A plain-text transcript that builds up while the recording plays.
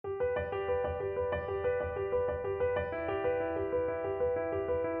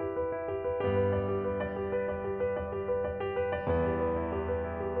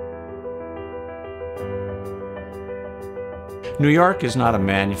New York is not a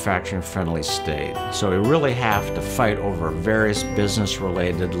manufacturing-friendly state, so we really have to fight over various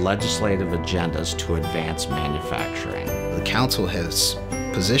business-related legislative agendas to advance manufacturing. The council has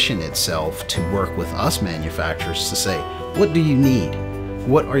positioned itself to work with us manufacturers to say, what do you need?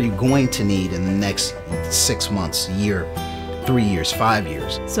 What are you going to need in the next 6 months, year, 3 years, 5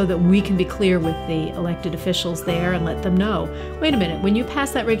 years? So that we can be clear with the elected officials there and let them know, wait a minute, when you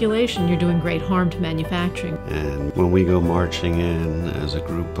pass that regulation, you're doing great harm to manufacturing. And when we go marching in as a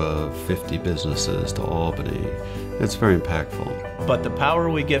group of 50 businesses to Albany, it's very impactful. But the power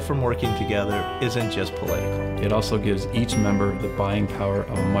we get from working together isn't just political. It also gives each member the buying power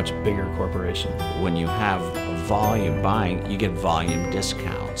of a much bigger corporation. When you have volume buying, you get volume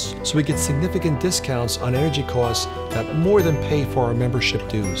discounts. So we get significant discounts on energy costs that more than pay for our membership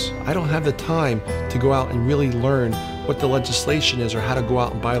dues. I don't have the time to go out and really learn what the legislation is or how to go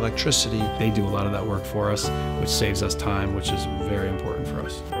out and buy electricity. They do a lot of that work for us, which saves us time, which is very important for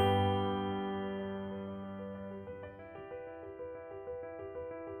us.